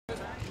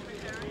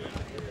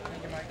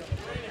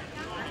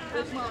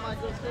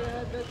Michael, stay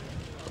ahead, bitch.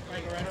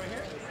 Michael, right over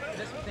here.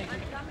 Thank you.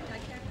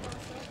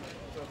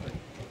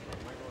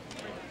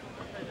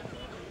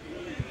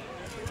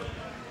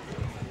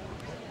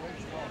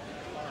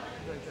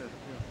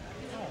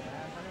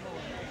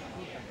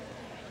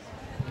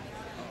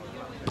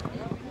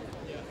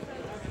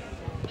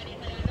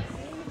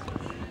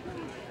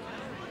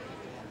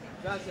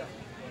 Gracias.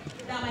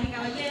 Damas y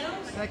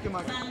caballeros, Thank you,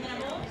 Michael. Sandra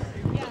Voss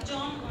y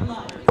John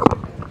Lawrence.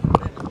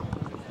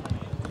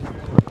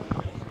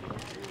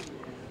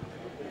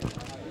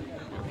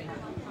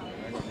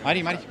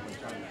 Mari.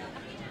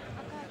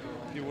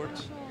 Few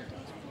words.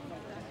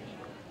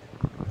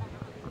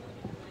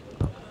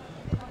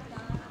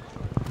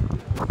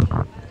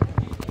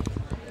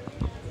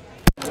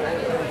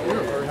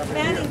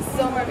 Manning,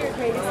 some of your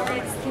greatest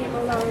hits came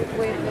along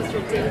with Mr.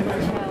 Dave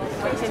Marshall.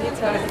 Can you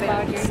tell us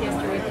about your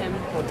history with him?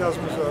 Well, Des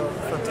was a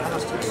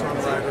fantastic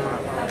songwriter.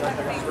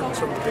 He's written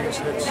some of the biggest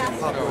hits in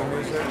popular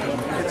music,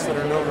 hits that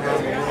are known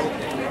around the world,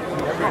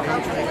 in every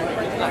country.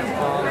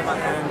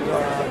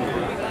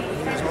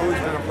 He's always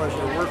been a pleasure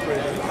to work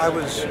with. And I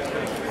was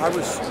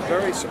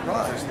very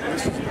surprised that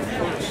this is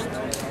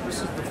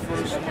the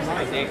first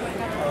night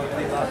of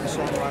the Latin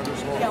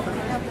Songwriters Hall of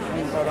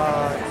Fame. But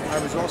I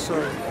was also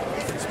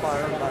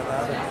inspired by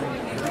that,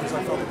 because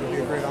I felt it would be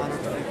a great honor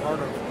to be part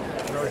of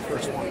the very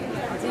first one.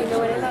 Do you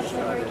know any Latin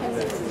American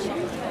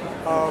musicians?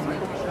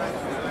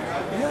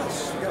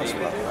 Yes,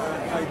 well,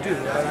 I do,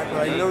 but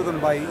I know them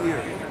by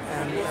ear.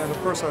 And of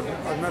course,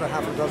 I've met a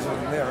half a dozen of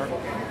them there.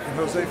 And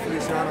Jose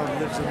Feliciano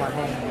lives in my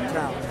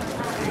hometown,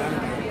 and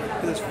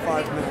it is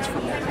 5 minutes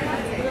from me.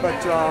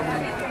 But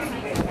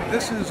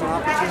this is an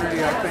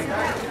opportunity, I think,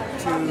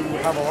 to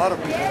have a lot of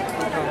people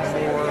become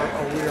more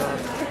aware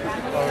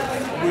of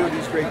where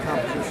these great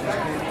compositions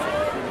came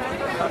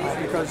from.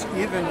 Because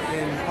even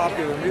in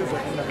popular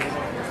music,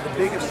 the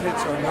biggest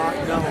hits are not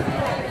known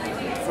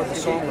for the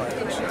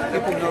songwriters.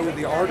 People know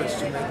the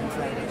artists who made them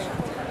famous.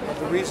 But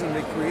the reason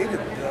they created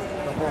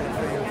the Hall of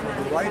Fame for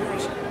the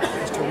writers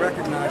is to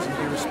recognize and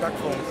be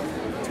respectful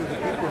to the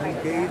people who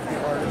gave the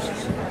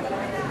artists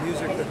the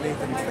music that made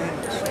them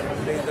famous,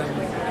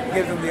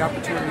 gave them the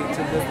opportunity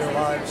to live their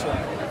lives,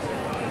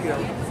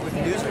 with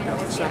music at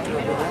the center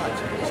of their lives.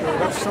 So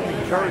that's something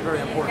very, very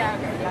important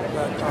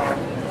that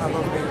I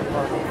love being a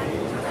part of.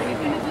 Are you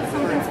going to do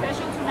something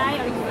special tonight?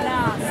 Are you going to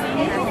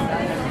sing?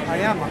 I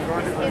am. I'm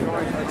going to.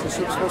 It's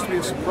supposed to be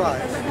a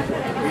surprise. Can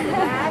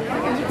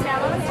you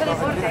tell us?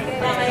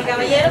 Damas y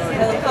caballeros,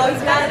 el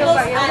doctor Carlos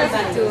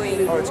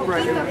Álvarez. Oh, it's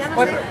great.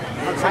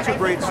 It's such a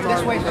great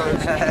start because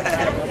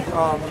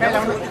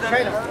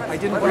I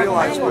didn't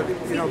realize, but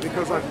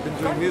because I've been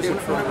doing music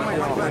for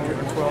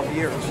 112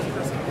 years,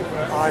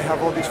 I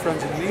have all these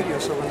friends in media.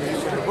 So when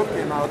the book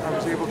came out, I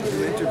was able to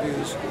do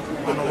interviews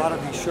on a lot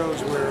of these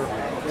shows where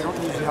they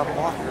don't usually have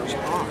authors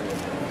on.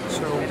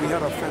 So we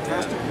had a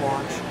fantastic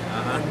launch,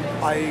 and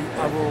I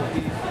will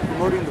be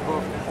promoting the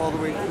book all the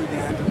way through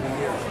the end of the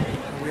year.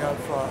 We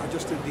have I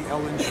just did the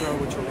Ellen show,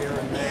 which will air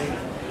in May,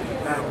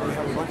 and we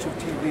have a bunch of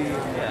TV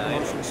and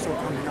promotions still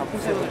coming up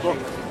for the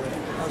book,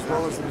 as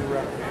well as the new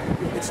record.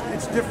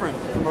 It's different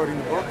promoting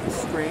the book.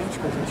 It's strange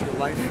because it's your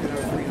life,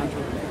 350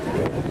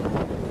 days.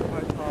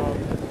 But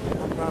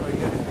I'm glad I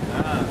did it.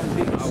 And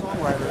being a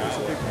songwriter is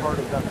a big part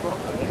of that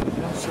book.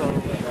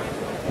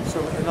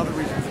 So another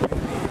reason for me to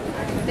be here.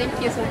 Thank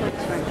you so much.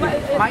 Thank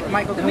you.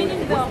 Michael, the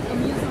meaning of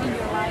music in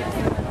your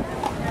life.